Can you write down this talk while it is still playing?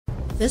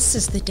This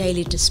is the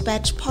Daily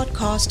Dispatch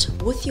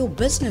podcast with your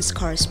business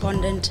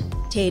correspondent,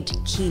 Ted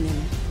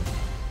Keenan.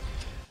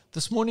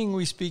 This morning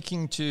we're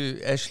speaking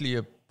to Ashley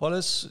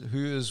Apollos,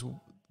 who is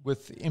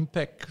with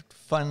Impact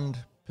Fund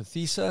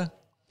Pathisa.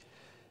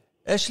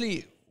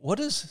 Ashley, what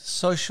is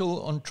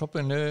social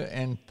entrepreneur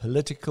and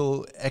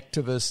political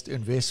activist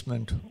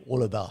investment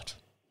all about?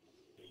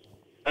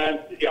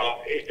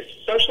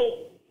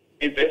 Social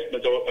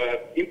investment or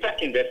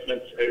impact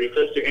investment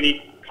refers to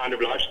any kind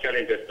of large-scale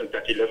investment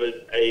that delivers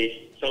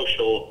a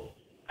social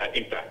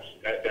impact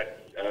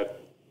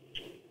that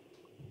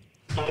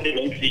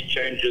fundamentally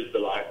changes the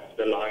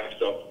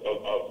lives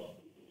of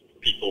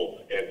people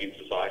in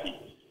society.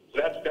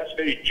 So that's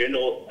very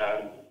general.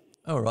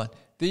 All right.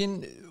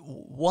 Then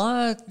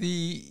why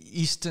the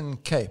Eastern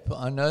Cape?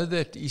 I know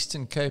that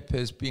Eastern Cape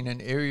has been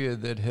an area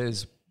that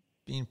has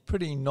been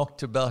pretty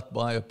knocked about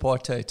by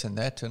apartheid and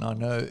that, and I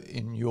know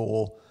in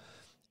your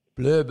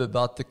blurb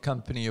about the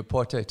company,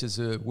 apartheid is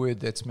a word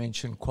that's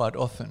mentioned quite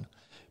often.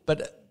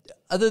 But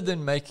other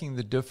than making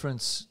the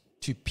difference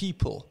to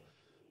people,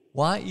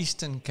 why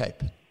Eastern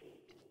Cape?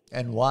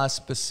 And why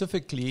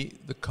specifically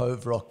the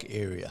Cove Rock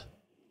area?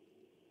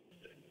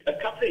 A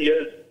couple of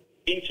years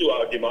into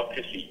our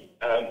democracy,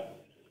 I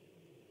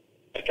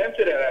came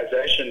to the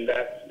realization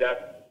that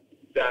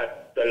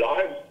the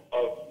lives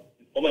of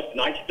almost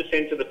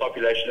 90% of the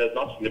population has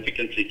not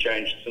significantly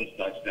changed since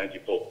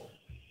 1994.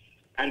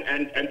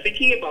 And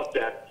thinking about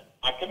that,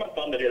 I came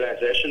upon the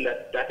realization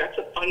that that's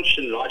a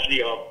function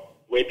largely of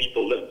where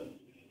people live.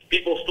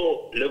 People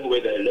still live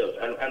where they live.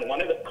 And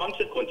one of the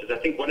consequences, I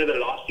think one of the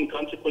lasting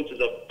consequences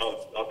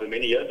of the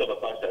many years of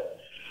apartheid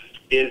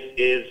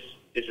is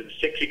the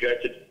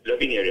segregated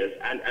living areas.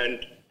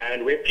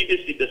 And where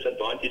previously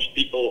disadvantaged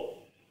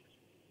people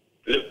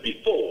lived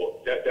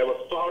before, they were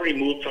far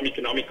removed from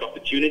economic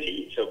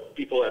opportunity. So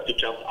people have to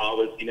travel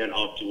hours in and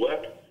out to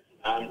work.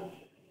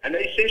 And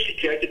they essentially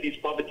created these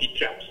poverty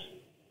traps.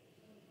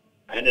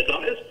 And as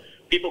long as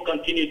people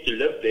continue to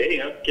live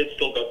there, kids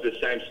still go to the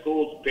same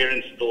schools,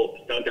 parents still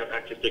don't have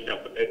access to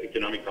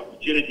economic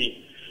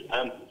opportunity,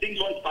 things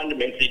won't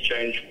fundamentally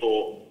change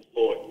for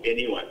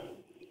anyone.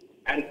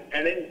 And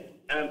then,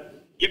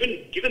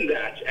 given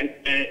that, and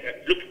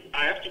look,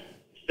 I have to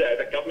say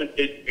the government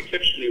did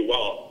exceptionally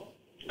well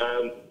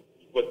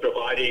with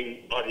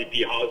providing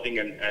RDP housing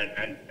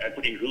and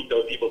putting roof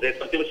over people's heads,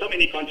 but there were so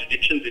many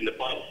contradictions in the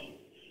policy.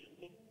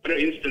 One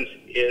instance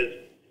is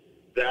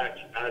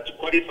that to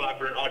qualify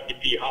for an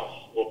RDP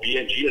house, or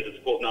BNG as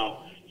it's called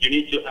now, you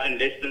need to earn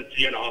less than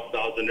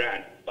 3,500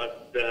 rand.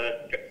 But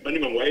the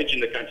minimum wage in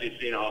the country is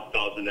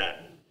 3,500 rand.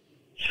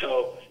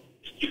 So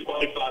to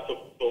qualify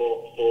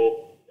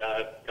for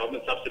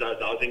government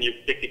subsidized housing, you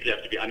technically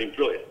have to be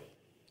unemployed.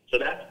 So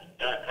that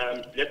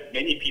left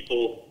many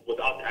people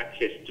without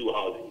access to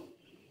housing.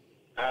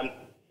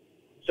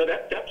 So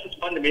that's just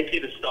fundamentally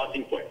the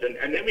starting point.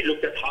 And then we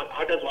looked at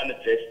how does one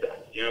address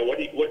that? You know, what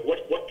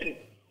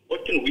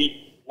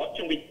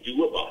can we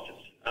do about it?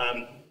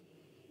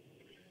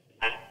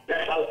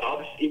 That's how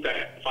this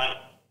impact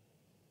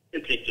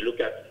simply to look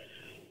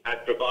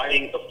at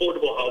providing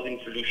affordable housing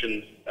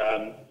solutions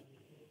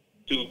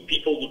to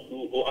people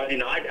who are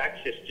denied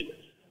access to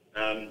it.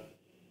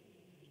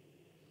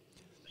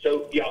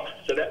 So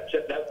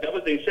that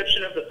was the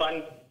inception of the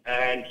fund,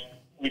 and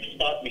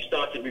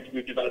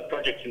we've developed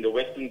projects in the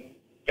Western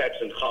Cape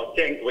and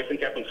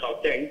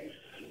Gauteng,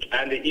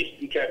 and the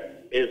Eastern Cape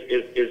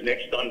is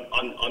next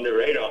on the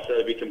radar, so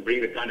that we can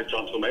bring the kind of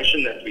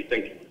transformation that we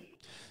think.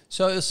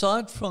 So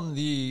aside from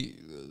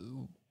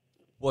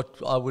what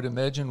I would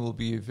imagine will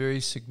be a very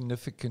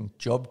significant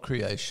job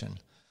creation,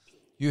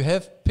 you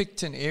have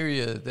picked an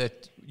area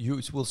that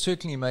you will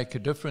certainly make a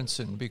difference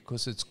in,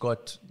 because it's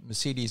got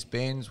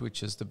Mercedes-Benz,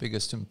 which is the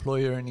biggest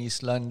employer in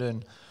East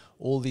London.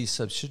 All these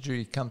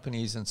subsidiary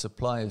companies and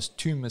suppliers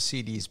to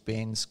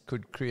Mercedes-Benz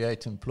could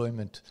create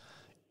employment,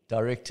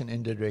 direct and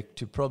indirect,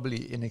 to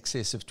probably in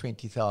excess of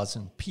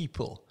 20,000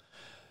 people.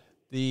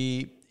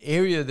 The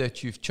area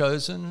that you've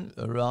chosen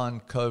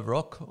around Cove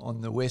Rock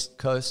on the west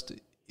coast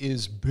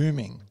is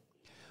booming.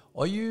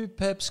 Are you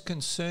perhaps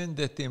concerned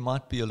that there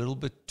might be a little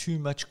bit too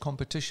much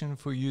competition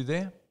for you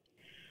there?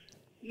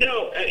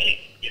 No,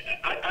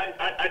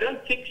 I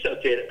don't think so,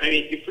 Ted. I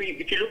mean,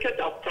 if you look at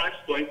our price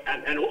point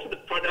and also the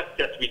product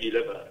that we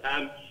deliver,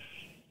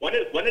 one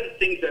of the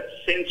things that's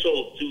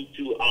central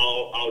to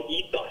our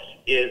ethos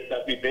is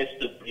that we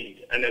best of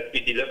breed, and that we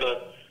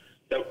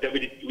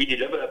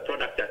deliver a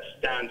product that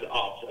stands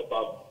out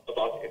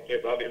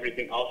above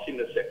everything else in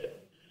the sector.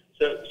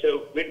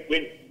 So when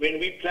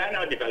we plan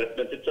our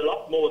development, it's a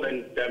lot more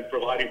than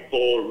providing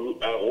four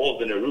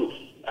walls and a roof.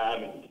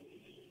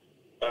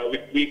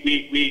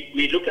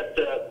 We look at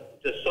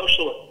the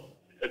social,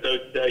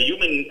 the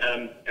human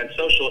and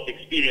social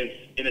experience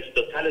in its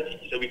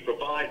totality. So we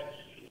provide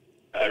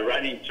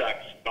running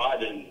tracks,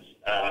 gardens,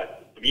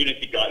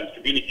 community gardens,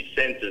 community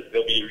centers.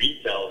 There'll be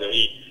retail, there'll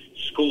be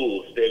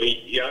schools. There'll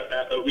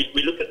be,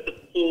 we look at the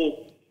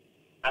full,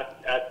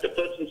 at the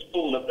person's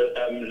full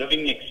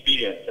living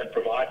experience and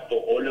provide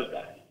for all of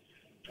that.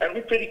 And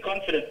we're pretty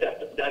confident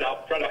that our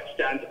product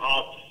stands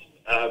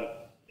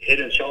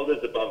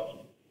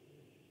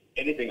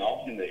anything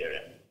else in the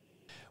area.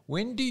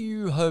 When do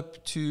you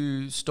hope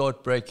to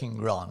start breaking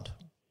ground?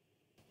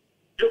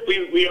 Look,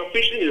 we are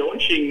officially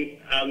launching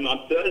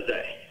on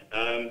Thursday.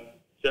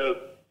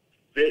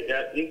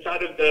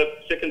 Inside of the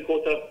second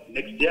quarter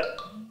next year.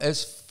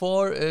 As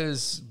far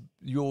as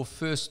your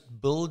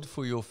first build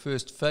for your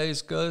first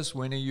phase goes,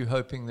 when are you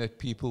hoping that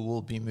people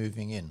will be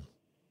moving in?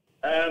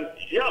 So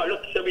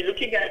you're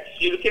looking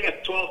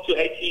at 12 to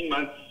 18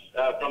 months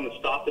from the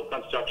start of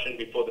construction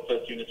before the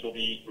first units will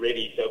be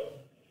ready.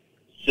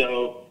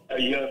 So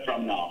a year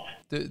from now.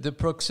 The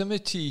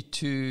proximity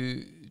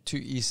to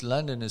East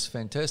London is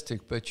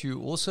fantastic, but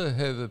you also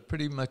have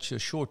pretty much a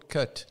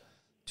shortcut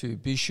to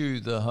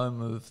Bishu, the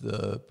home of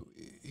the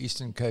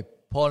Eastern Cape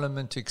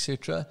Parliament,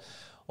 etc.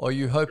 Are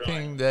you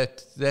hoping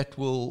that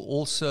will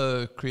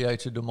also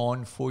create a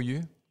demand for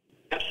you?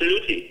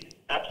 Absolutely.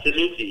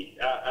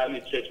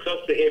 It's close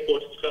to the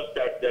airport, it's close to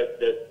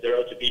the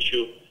road to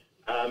Bishu.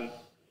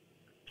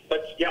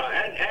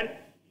 And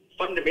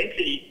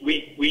fundamentally,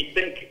 we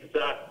think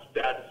that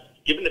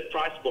given the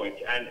price point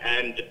and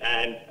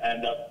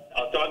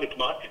our target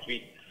market,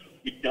 we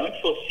don't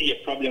foresee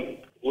a problem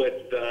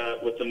with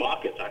the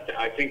market.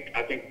 I think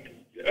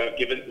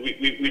given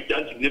we've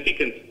done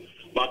significant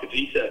market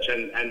research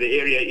and the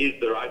area is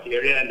the right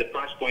area and the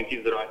price point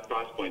is the right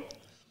price point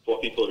for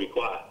what people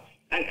require.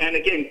 And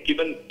again,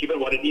 given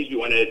what it is we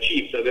want to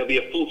achieve, so there'll be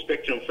a full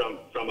spectrum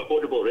from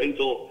affordable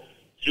rental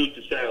through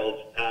to sales.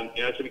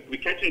 So we're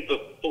catering for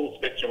the full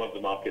spectrum of the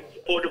market,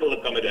 affordable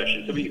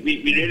accommodation. So we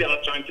really are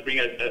trying to bring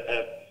a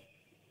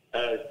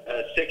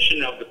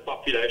section of the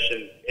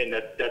population in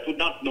that would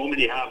not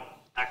normally have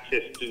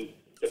access to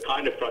the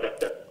kind of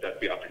product that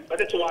we offer.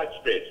 But it's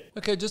widespread.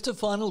 Okay, just a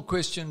final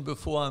question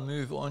before I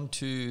move on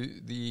to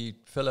the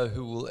fellow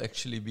who will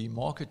actually be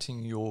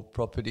marketing your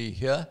property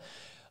here.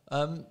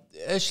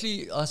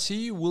 Ashley, I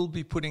see you will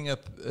be putting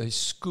up a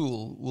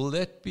school. Will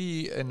that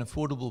be an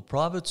affordable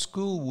private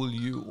school?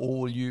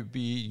 Will you be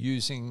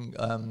using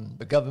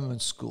a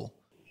government school?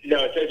 No,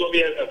 so it will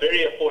be a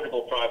very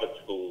affordable private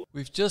school.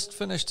 We've just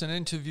finished an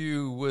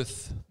interview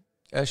with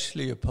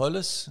Ashley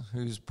Apollos,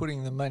 who's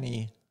putting the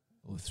money,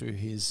 or through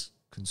his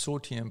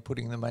consortium,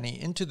 putting the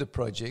money into the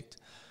project,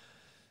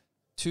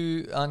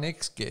 to our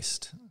next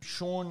guest,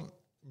 Sean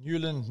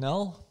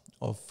Newland-Nell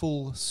of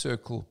Full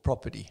Circle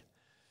Property.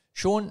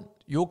 Sean,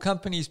 your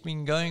company's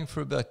been going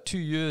for about 2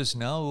 years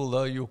now,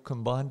 although your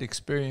combined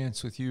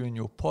experience with you and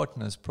your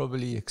partners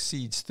probably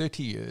exceeds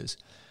 30 years.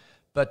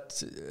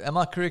 But am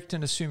I correct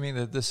in assuming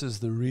that this is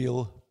the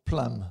real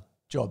plum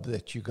job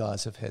that you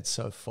guys have had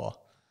so far?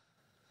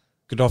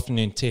 Good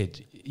afternoon,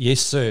 Ted.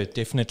 Yes, sir, it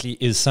definitely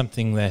is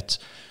something that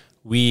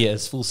we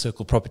as Full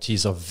Circle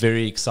Properties are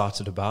very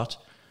excited about,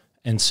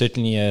 and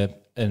certainly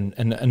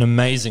an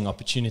amazing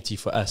opportunity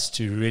for us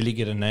to really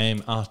get a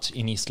name out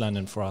in East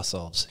London for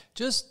ourselves.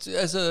 Just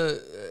as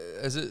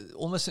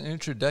almost an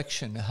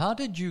introduction, how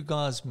did you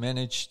guys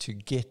manage to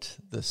get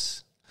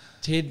this?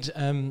 Ted,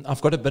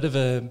 I've got a bit of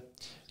a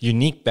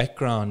unique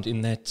background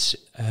in that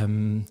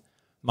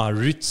my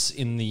roots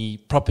in the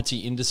property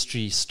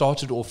industry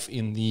started off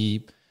in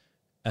the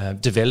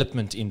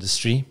development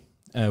industry.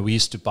 We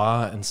used to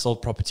buy and sell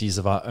properties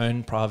of our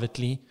own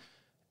privately,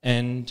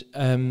 and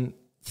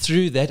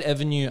through that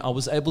avenue, I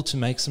was able to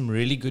make some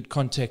really good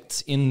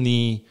contacts in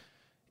the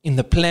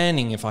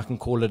planning, if I can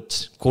call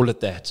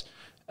it that,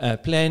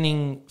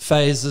 planning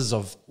phases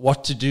of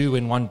what to do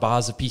when one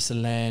buys a piece of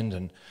land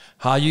and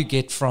how you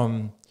get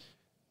from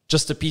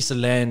just a piece of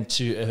land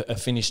to a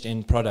finished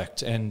end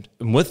product. And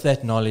with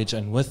that knowledge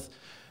and with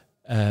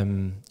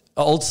the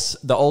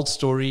old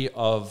story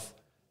of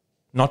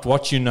not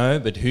what you know,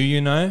 but who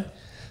you know.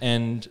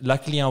 And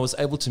luckily I was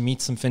able to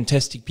meet some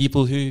fantastic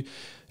people who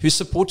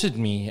supported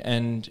me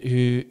and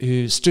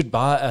who stood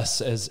by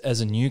us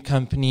as a new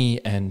company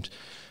and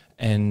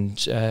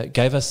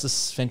gave us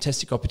this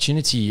fantastic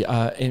opportunity.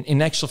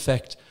 In actual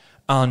fact,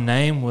 our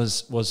name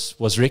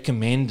was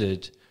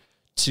recommended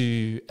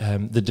to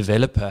the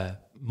developer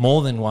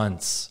more than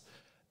once,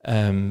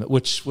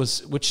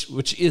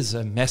 which is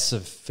a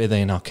massive feather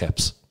in our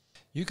caps.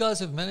 You guys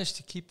have managed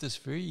to keep this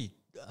very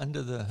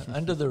under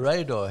the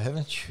radar,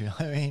 haven't you?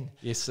 I mean,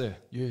 yes, sir.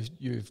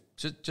 You've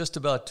just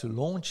about to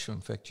launch. In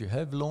fact, you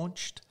have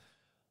launched.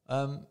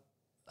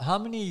 How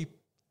many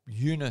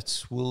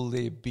units will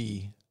there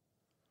be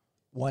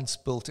once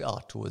built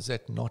out, or is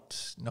that not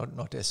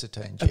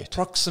ascertained yet?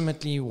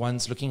 Approximately,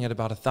 one's looking at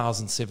about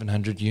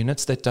 1,700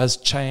 units. That does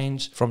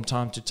change from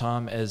time to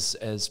time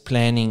as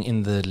planning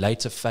in the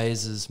later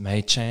phases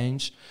may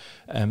change.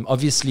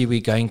 Obviously,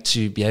 we're going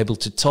to be able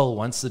to tell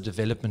once the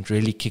development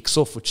really kicks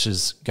off, which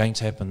is going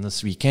to happen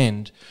this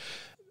weekend,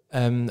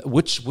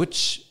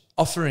 which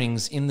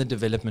offerings in the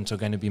development are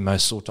going to be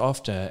most sought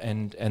after,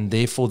 and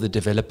therefore the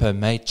developer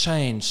may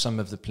change some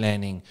of the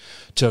planning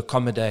to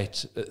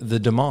accommodate the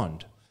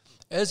demand.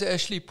 As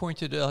Ashley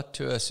pointed out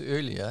to us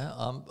earlier,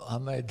 I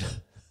made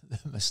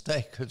the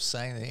mistake of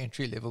saying the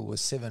entry level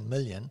was 7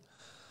 million.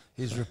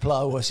 His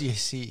reply was,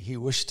 yes, he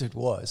wished it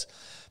was.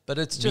 But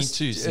it's just...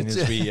 Me too,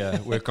 since we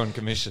work on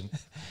commission.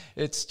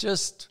 It's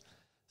just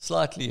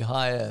slightly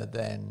higher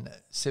than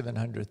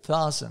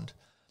 700,000.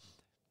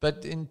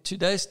 But in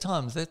today's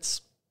times,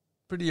 that's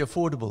pretty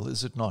affordable,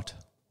 is it not?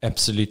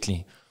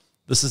 Absolutely.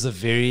 This is a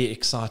very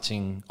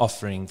exciting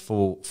offering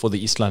for the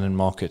East London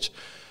market.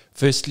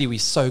 Firstly, we're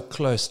so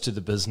close to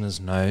the business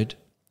node.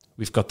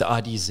 We've got the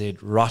IDZ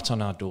right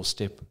on our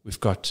doorstep. We've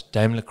got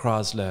Daimler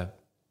Chrysler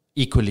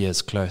equally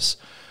as close.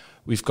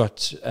 We've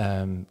got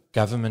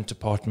government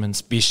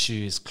departments.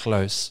 Bishu is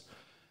close.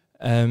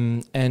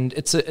 And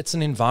it's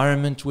an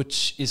environment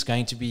which is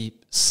going to be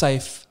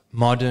safe,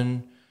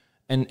 modern,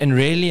 and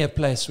really a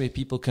place where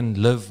people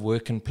can live,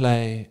 work and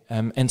play,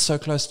 and so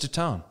close to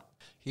town.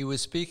 He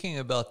was speaking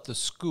about the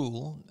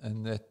school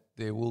and that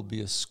there will be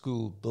a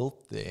school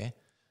built there.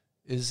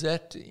 Is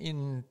that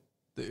in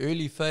the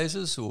early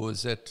phases, or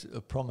is that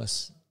a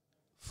promise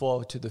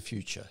far to the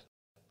future?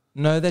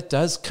 No, that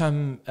does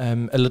come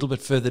a little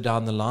bit further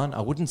down the line.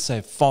 I wouldn't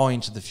say far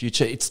into the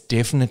future. It's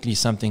definitely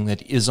something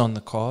that is on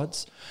the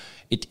cards.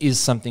 It is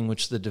something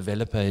which the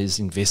developer is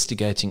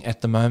investigating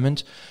at the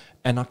moment.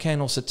 And I can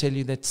also tell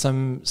you that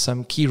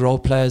some key role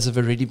players have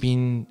already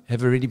been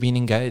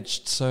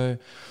engaged. So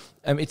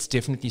it's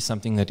definitely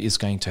something that is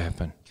going to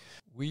happen.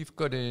 We've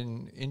got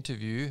an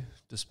interview,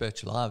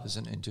 Dispatch Live is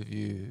an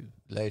interview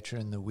later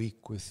in the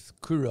week with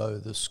Kuro,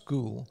 the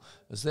school.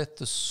 Is that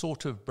the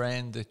sort of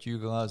brand that you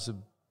guys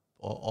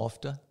are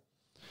after?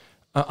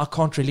 I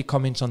can't really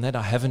comment on that.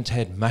 I haven't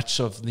had much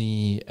of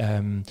the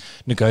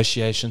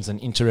negotiations and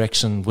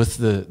interaction with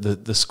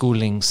the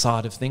schooling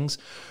side of things.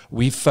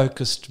 We've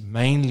focused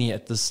mainly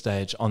at this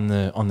stage on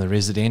the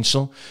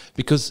residential,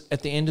 because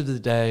at the end of the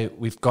day,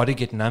 we've got to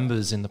get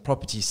numbers in the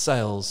property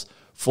sales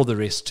for the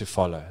rest to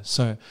follow.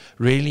 So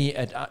really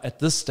at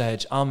this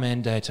stage, our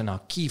mandate and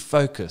our key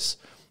focus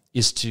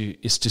is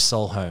to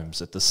sell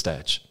homes at this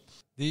stage.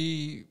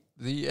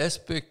 The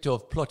aspect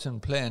of plot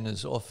and plan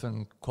is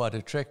often quite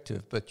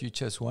attractive, but you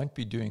just won't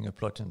be doing a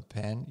plot and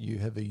plan. You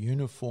have a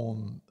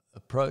uniform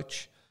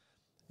approach,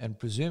 and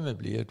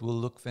presumably it will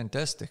look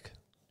fantastic.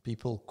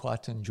 People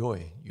quite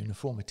enjoy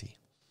uniformity.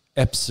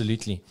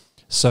 Absolutely.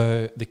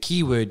 So the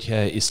key word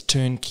here is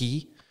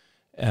turnkey.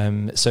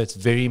 So it's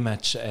very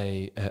much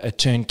a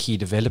turnkey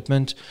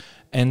development.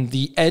 And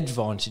the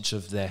advantage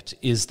of that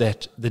is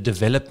that the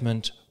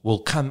development will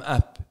come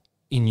up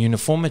in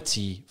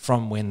uniformity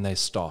from when they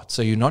start.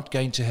 So you're not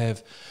going to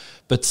have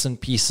bits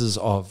and pieces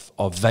of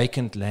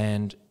vacant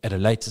land at a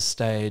later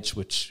stage,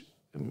 which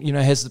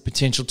has the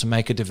potential to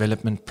make a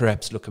development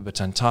perhaps look a bit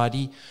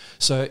untidy.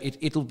 So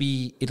it'll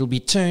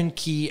be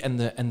turnkey, and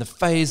the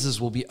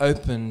phases will be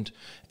opened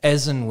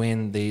as and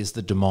when there's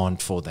the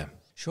demand for them.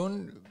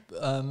 Sean,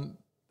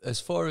 as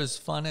far as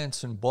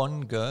finance and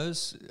bond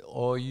goes,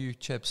 are you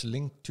chaps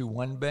linked to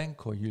one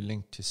bank, or are you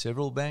linked to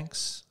several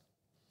banks?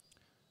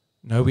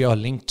 No, we are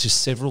linked to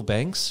several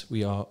banks.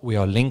 We are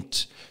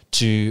linked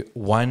to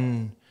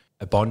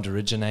a bond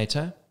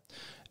originator,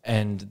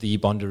 and the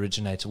bond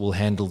originator will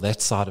handle that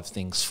side of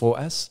things for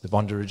us. The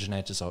bond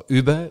originators are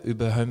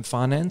Uber Home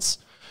Finance,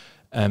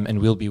 and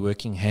we'll be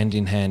working hand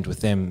in hand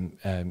with them,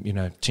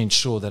 to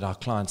ensure that our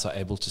clients are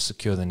able to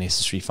secure the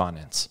necessary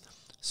finance.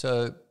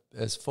 So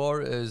as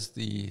far as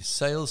the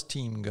sales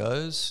team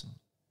goes,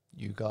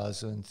 you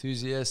guys are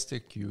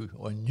enthusiastic. You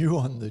are new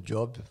on the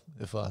job,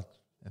 if I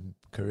am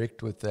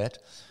correct with that.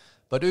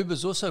 But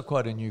Uber's also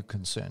quite a new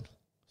concern.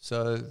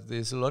 So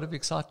there's a lot of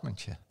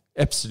excitement here.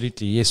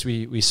 Absolutely. Yes,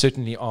 we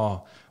certainly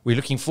are. We're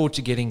looking forward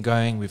to getting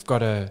going. We've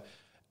got a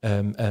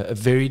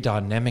very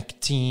dynamic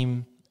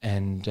team,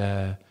 and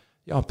are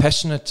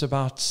passionate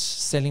about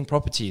selling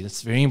property.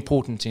 That's very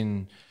important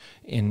in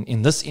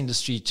this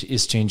industry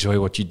to enjoy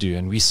what you do.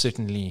 And we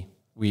certainly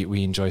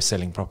we enjoy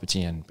selling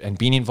property and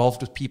being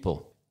involved with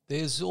people.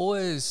 There's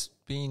always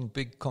been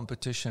big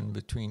competition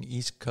between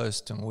East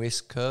Coast and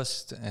West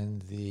Coast,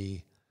 and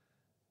the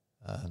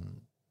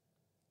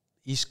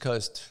East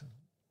Coast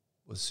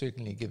was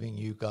certainly giving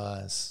you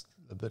guys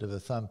a bit of a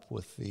thump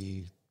with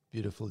the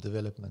beautiful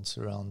developments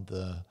around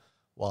the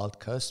Wild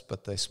Coast,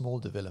 but they're small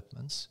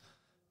developments.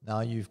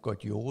 Now you've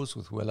got yours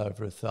with well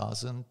over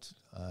 1,000.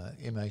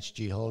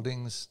 MHG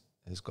Holdings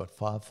has got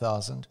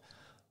 5,000.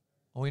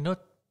 Are we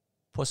not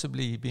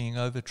possibly being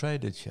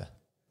overtraded here?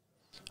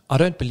 I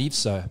don't believe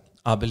so.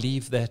 I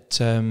believe that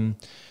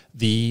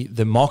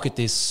the market,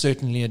 there's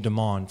certainly a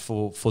demand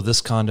for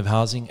this kind of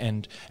housing.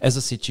 And as I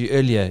said to you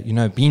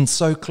earlier, being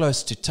so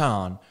close to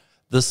town,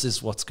 this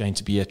is what's going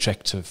to be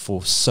attractive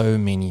for so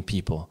many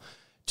people.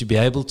 To be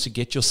able to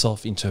get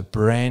yourself into a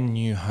brand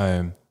new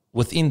home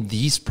within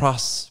these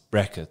price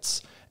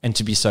brackets and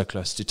to be so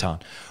close to town.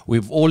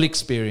 We've all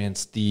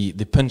experienced the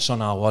pinch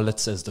on our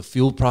wallets as the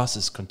fuel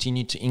prices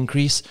continue to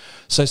increase.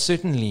 So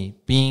certainly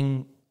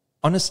being,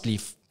 honestly,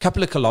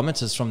 couple of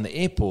kilometers from the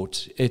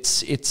airport,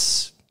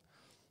 it's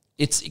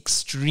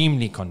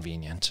extremely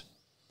convenient.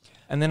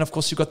 And then, of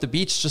course, you've got the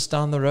beach just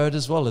down the road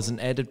as well as an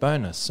added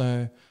bonus.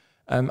 So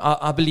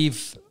I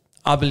believe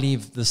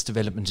this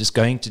development is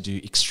going to do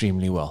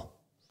extremely well.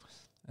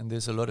 And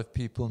there's a lot of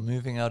people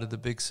moving out of the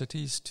big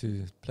cities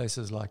to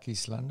places like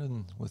East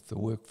London with the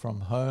work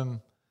from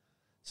home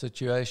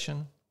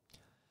situation.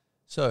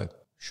 So,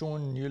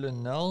 Sean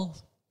Newland-Nell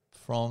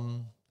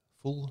from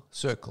Full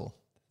Circle.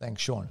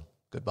 Thanks, Sean.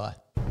 Goodbye.